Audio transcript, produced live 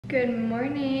Good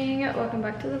morning, welcome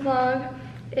back to the vlog.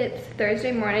 It's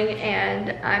Thursday morning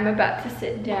and I'm about to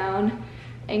sit down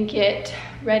and get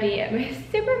ready at my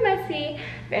super messy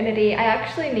vanity. I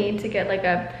actually need to get like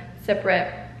a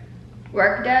separate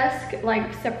work desk,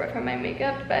 like separate from my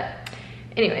makeup, but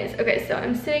anyways, okay, so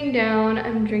I'm sitting down,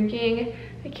 I'm drinking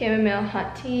a chamomile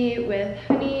hot tea with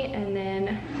honey and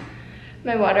then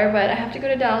my water, but I have to go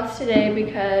to Dallas today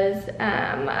because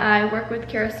I work with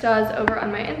Kerastase over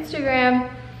on my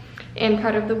Instagram, and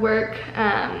part of the work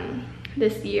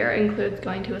this year includes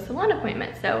going to a salon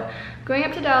appointment. So I'm going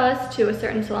up to Dallas to a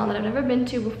certain salon that I've never been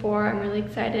to before. I'm really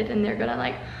excited, and they're gonna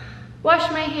like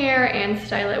wash my hair and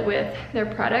style it with their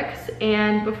products.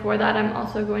 And before that, I'm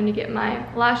also going to get my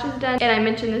lashes done. And I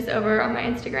mentioned this over on my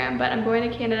Instagram, but I'm going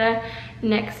to Canada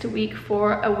next week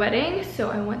for a wedding, so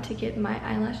I want to get my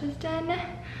eyelashes done.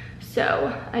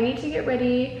 So I need to get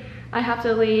ready. I have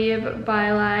to leave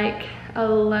by like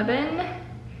 11.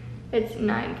 It's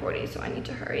 9:40, so I need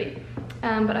to hurry.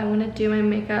 But I want to do my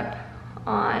makeup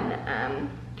on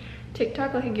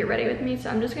TikTok, like a get ready with me. So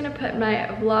I'm just gonna put my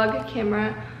vlog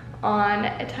camera on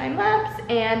a time lapse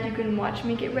and you can watch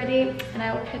me get ready, and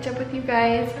I will catch up with you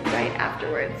guys right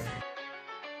afterwards.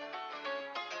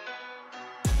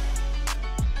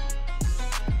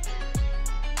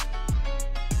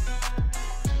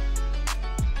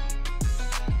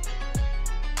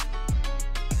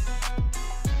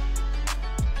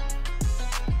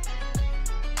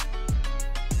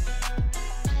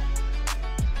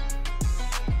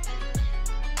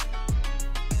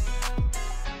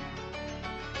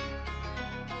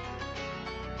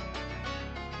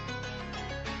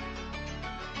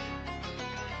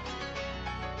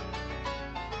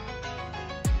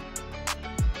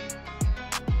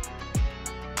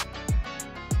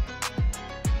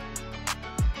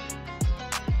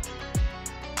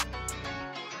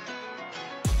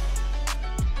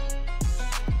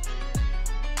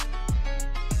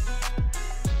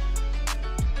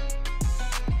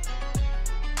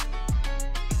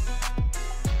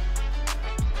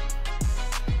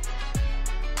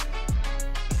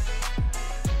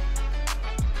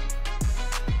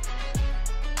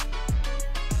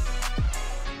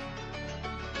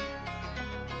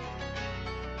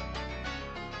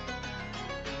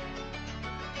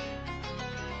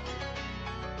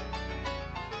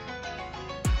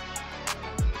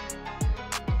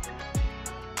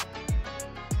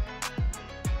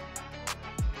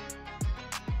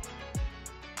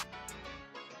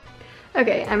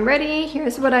 Okay, I'm ready.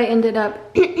 Here's what I ended up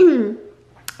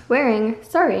wearing,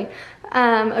 sorry.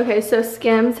 Okay, so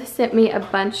Skims sent me a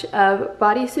bunch of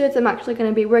bodysuits. I'm actually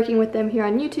gonna be working with them here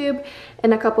on YouTube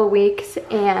in a couple weeks,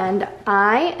 and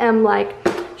I am like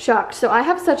shocked. So I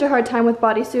have such a hard time with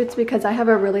bodysuits because I have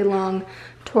a really long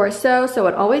torso, so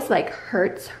it always like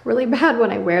hurts really bad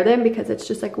when I wear them because it's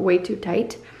just like way too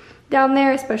tight down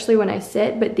there, especially when I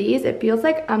sit. But these, it feels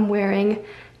like I'm wearing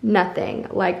nothing.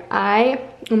 Like I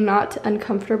am not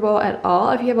uncomfortable at all.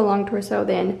 If you have a long torso,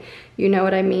 then you know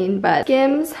what I mean. But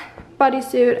Skims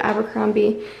bodysuit,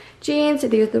 Abercrombie jeans.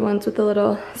 These are the ones with the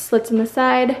little slits in the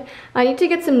side. I need to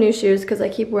get some new shoes because I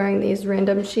keep wearing these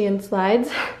random Shein slides.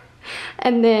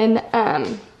 And then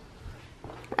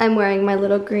I'm wearing my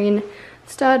little green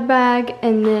stud bag,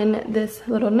 and then this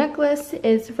little necklace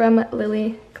is from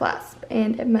Lily Clasp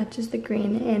and it matches the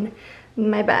green in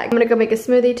my bag. I'm gonna go make a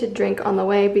smoothie to drink on the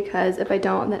way because if I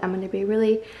don't, then I'm gonna be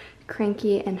really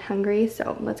cranky and hungry,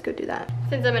 so let's go do that.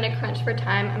 Since I'm in a crunch for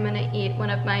time, I'm gonna eat one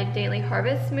of my daily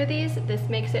harvest smoothies. This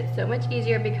makes it so much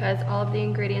easier because all of the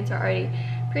ingredients are already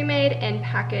pre-made and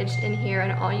packaged in here,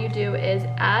 and all you do is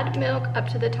add milk up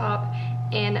to the top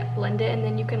and blend it, and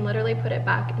then you can literally put it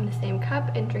back in the same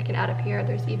cup and drink it out of here.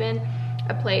 There's even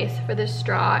a place for the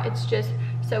straw. It's just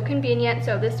so convenient.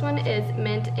 So this one is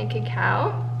mint and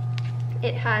cacao.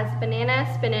 It has banana,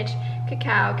 spinach,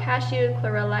 cacao, cashew,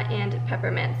 chlorella, and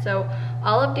peppermint. So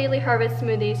all of Daily Harvest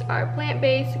smoothies are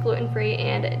plant-based, gluten-free,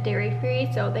 and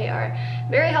dairy-free. So they are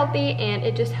very healthy, and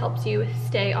it just helps you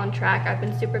stay on track. I've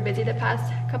been super busy the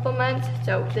past couple months,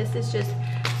 so this is just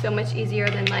so much easier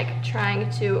than like trying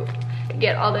to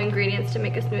get all the ingredients to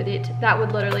make a smoothie. That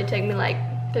would literally take me like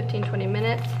 15-20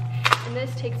 minutes, and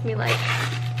this takes me like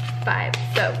 5.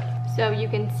 So you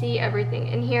can see everything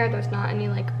in here. There's not any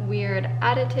like weird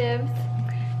additives.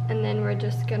 And then we're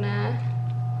just gonna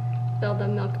fill the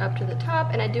milk up to the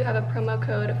top. And I do have a promo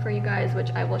code for you guys,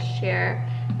 which I will share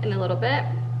in a little bit.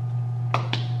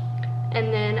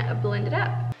 And then blend it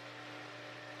up.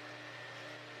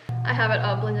 I have it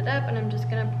all blended up, and I'm just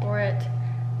gonna pour it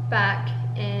back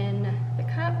in the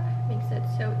cup. Makes it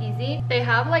so easy. They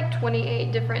have like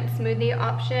 28 different smoothie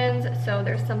options, so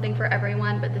there's something for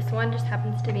everyone, but this one just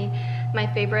happens to be my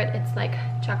favorite. It's like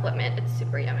chocolate mint. It's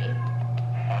super yummy.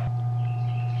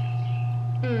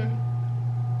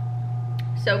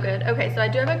 So good. Okay, so I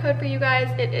do have a code for you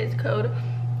guys. It is code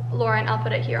Loren. I'll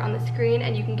put it here on the screen,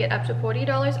 and you can get up to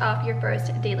 $40 off your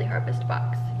first Daily Harvest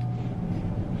box.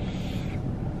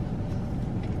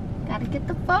 Gotta get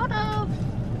the photo.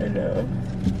 I know.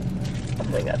 Oh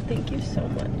my god, thank you so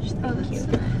much. Thank you.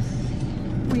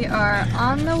 Nice. We are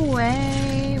on the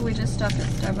way. We just stopped at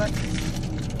Starbucks.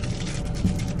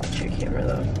 Watch your camera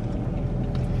though.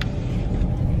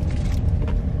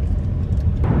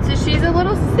 So she's a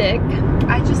little sick.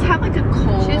 I just have like a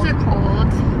cold. She has a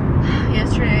cold.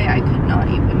 Yesterday I could not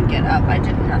even get up. I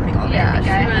did nothing all day. Yeah, I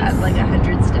think I had like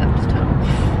 100 steps total.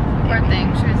 Poor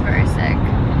thing, she was very sick.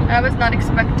 I was not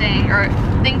expecting or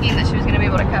thinking that she was going to be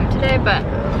able to come today, but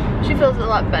she feels a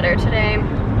lot better today.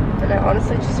 And I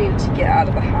honestly just need to get out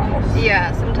of the house.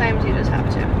 Yeah, sometimes you just have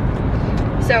to.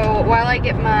 So while I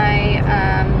get my,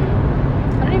 I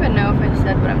don't even know if I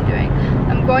said what I'm doing.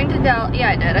 I'm going to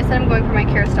yeah, I did. I said I'm going for my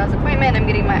Kerastase appointment. I'm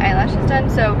getting my eyelashes done.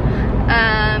 So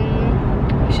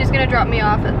she's going to drop me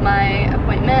off at my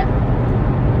appointment.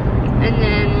 And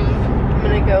then I'm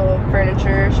gonna go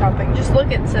furniture shopping. Just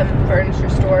look at some furniture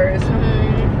stores. So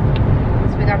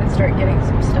we gotta start getting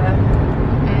some stuff.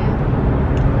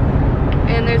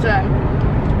 And there's a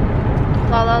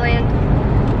La La Land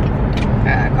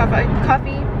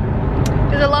coffee.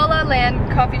 There's a La La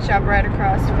Land coffee shop right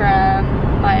across from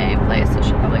my place, so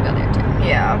she'll probably go there too.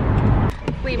 Yeah.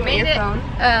 We made it.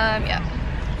 Yeah.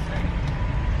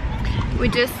 We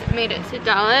just made it to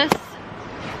Dallas.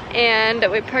 And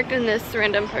we parked in this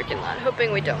random parking lot,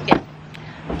 hoping we don't get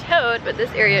towed, but this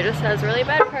area just has really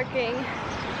bad parking.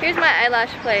 Here's my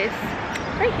eyelash place,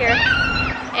 right here.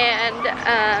 And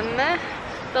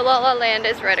the La La Land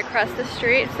is right across the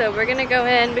street, so we're gonna go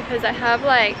in because I have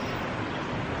like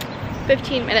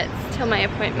 15 minutes till my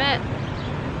appointment.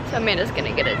 So Amanda's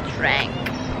gonna get a drink.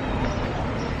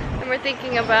 And we're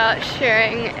thinking about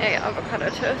sharing a avocado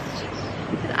toast.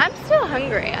 I'm still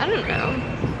hungry, I don't know.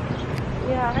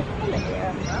 Yeah, I kinda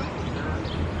am.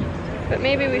 But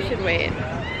maybe we should wait.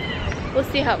 We'll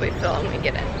see how we feel when we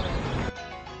get in.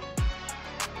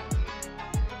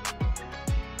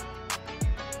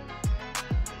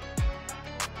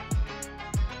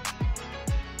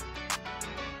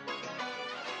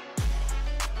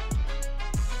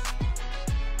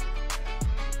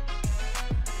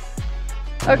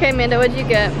 Okay, Amanda, what'd you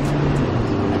get?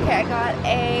 Okay, I got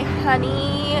a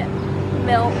honey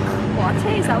milk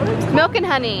latte. Is that what it's called? Milk and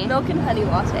honey. Milk and honey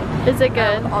latte. Is it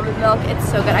good? Almond milk. It's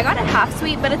so good. I got it half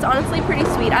sweet, but it's honestly pretty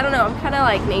sweet. I don't know. I'm kind of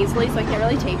like nasally, so I can't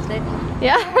really taste it.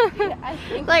 Yeah.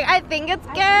 I think it's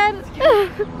good.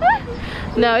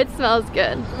 No, it smells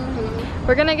good.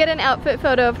 We're gonna get an outfit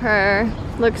photo of her.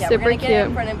 Looks super cute. Get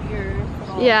in front of your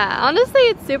little... Yeah, honestly,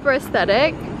 it's super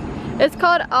aesthetic. It's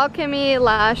called Alchemy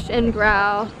Lash and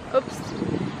Brow. Oops,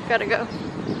 gotta go.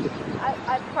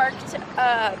 I parked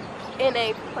in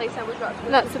a place I was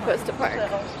not supposed to park.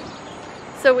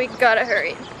 So we gotta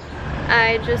hurry.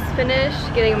 I just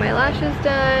finished getting my lashes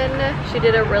done. She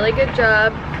did a really good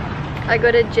job. I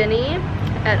go to Jenny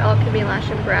at Alchemy Lash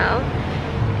and Brow,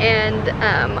 and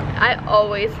I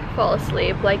always fall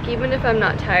asleep. Like, even if I'm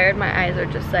not tired, my eyes are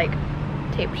just like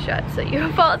taped shut. So you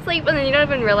fall asleep and then you don't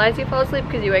even realize you fall asleep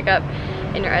because you wake up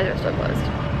and your eyes are still closed.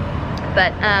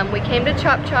 But we came to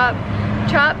Chop Shop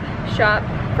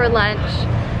for lunch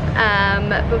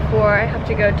before I have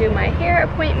to go do my hair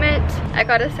appointment. I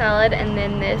got a salad and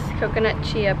then this coconut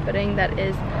chia pudding that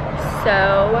is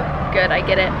so good. I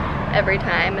get it every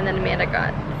time. And then Amanda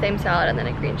got the same salad and then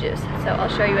a green juice. So I'll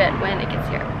show you it when it gets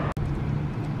here.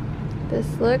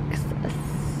 This looks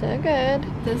so good.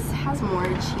 This has more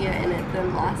chia in it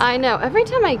than last time. I know. Every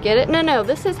time I get it, no,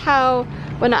 this is how,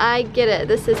 when I get it,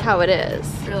 this is how it is.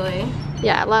 Really?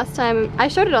 Yeah, last time, I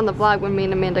showed it on the vlog when me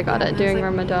and Amanda got it during like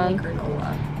Ramadan.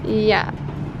 Yeah.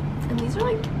 And these are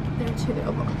like, they're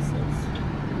to-go boxes.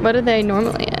 What are they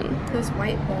normally in? Those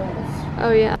white bowls.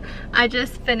 Oh yeah. I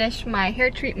just finished my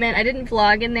hair treatment. I didn't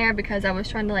vlog in there because I was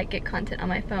trying to like get content on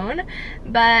my phone.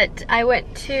 But I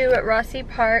went to Rossi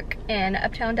Park in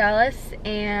Uptown Dallas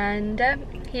and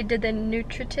he did the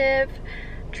nutritive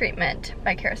treatment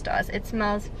by Kerastase. It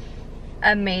smells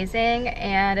amazing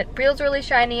and it feels really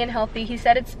shiny and healthy. He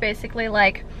said it's basically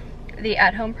like the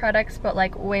at-home products but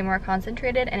like way more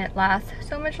concentrated and it lasts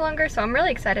so much longer. So I'm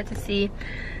really excited to see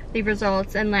the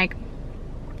results and like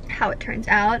how it turns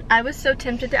out. I was so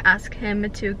tempted to ask him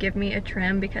to give me a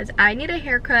trim because I need a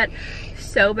haircut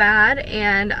so bad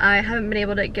and I haven't been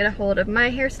able to get a hold of my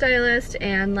hairstylist,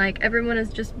 and like everyone is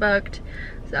just booked.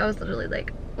 So I was literally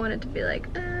like, wanted to be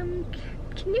like, can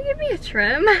you give me a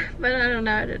trim? But I don't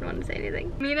know, I didn't want to say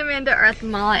anything. Me and Amanda are at the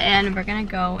mall and we're gonna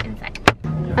go inside.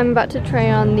 I'm about to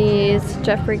try on these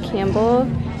Jeffrey Campbell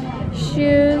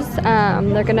shoes.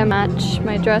 They're gonna match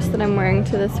my dress that I'm wearing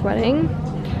to this wedding.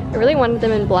 I really wanted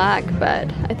them in black,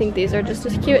 but I think these are just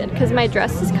as cute because my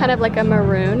dress is kind of like a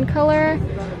maroon color.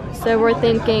 So we're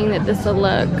thinking that this will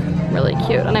look really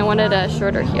cute, and I wanted a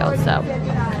shorter heel, so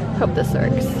hope this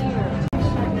works.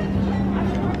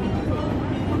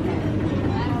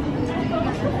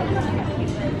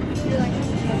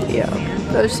 Yeah,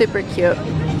 those are super cute.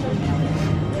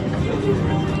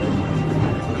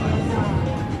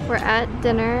 We're at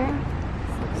dinner,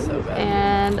 So bad.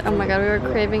 and oh my god, we were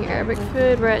craving Arabic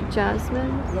food. We're at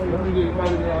Jasmine's.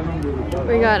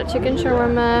 We got a chicken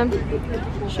shawarma,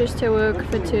 shish tawuk,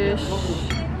 fatouche,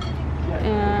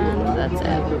 and that's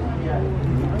it.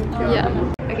 Yeah.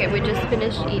 Okay, we just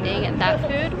finished eating, and that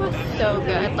food was so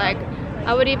good. Like,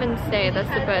 I would even say that's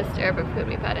the best Arabic food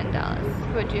we've had in Dallas.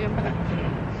 Would you?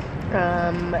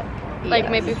 Like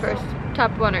Yes. maybe first,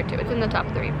 top 1 or 2. It's in the top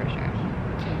 3 for sure.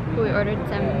 We ordered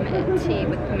some tea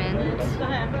with mint.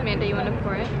 Amanda, you want to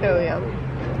pour it? Oh yeah.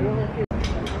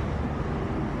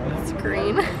 It's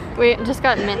green. We just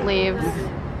got mint leaves.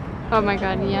 Oh my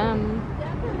god, yum.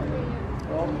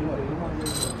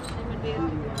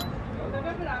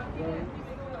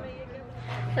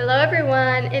 Hello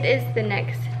everyone, it is the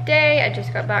next day. I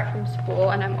just got back from school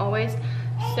and I'm always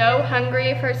so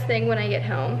hungry first thing when I get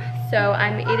home. So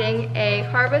I'm eating a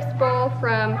harvest bowl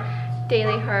from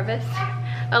Daily Harvest.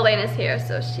 Elena's here,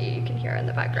 so you can hear her in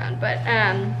the background. But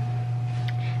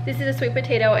this is a sweet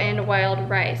potato and wild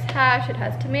rice hash. It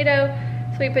has tomato,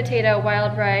 sweet potato,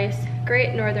 wild rice,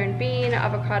 great northern bean,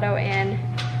 avocado, and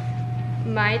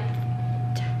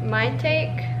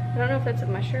maitake. I don't know if that's a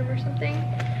mushroom or something.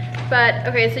 But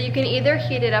okay, so you can either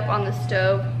heat it up on the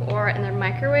stove or in the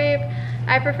microwave.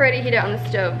 I prefer to heat it on the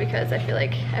stove because I feel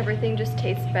like everything just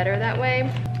tastes better that way.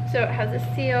 So it has a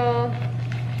seal.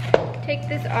 Take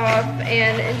this off,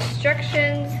 and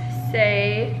instructions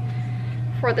say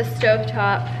for the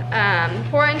stovetop,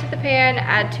 pour into the pan,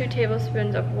 add 2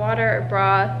 tablespoons of water or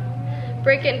broth,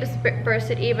 break it and disperse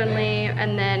it evenly,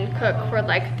 and then cook for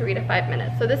like 3 to 5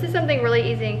 minutes. So this is something really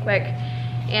easy and quick,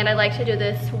 and I like to do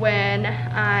this when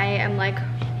I am like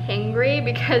hangry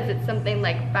because it's something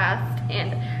like fast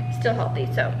and still healthy.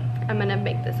 So I'm gonna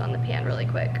make this on the pan really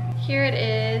quick. Here it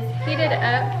is, heated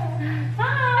up.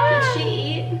 Did she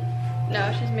eat?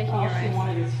 No, she's making it She rice.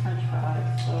 wanted his french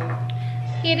fries, so.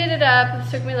 Heated it up.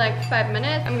 This took me like 5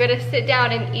 minutes. I'm gonna sit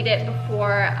down and eat it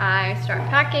before I start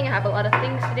packing. I have a lot of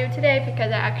things to do today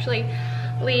because I actually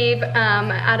leave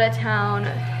out of town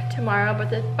tomorrow, but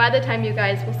by the time you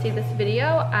guys will see this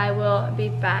video, I will be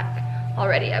back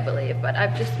already, I believe. But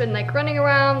I've just been like running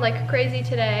around like crazy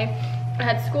today. I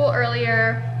had school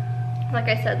earlier. Like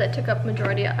I said, that took up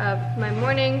majority of my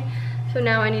morning. So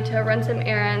now I need to run some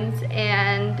errands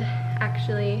and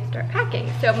actually start packing.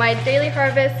 So my Daily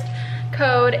Harvest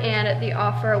code and the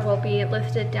offer will be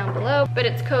listed down below, but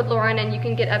it's code Loren and you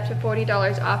can get up to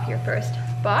 $40 off your first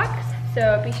box.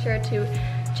 So be sure to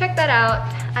check that out.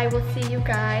 I will see you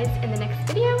guys in the next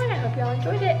video and I hope y'all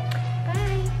enjoyed it.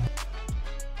 Bye.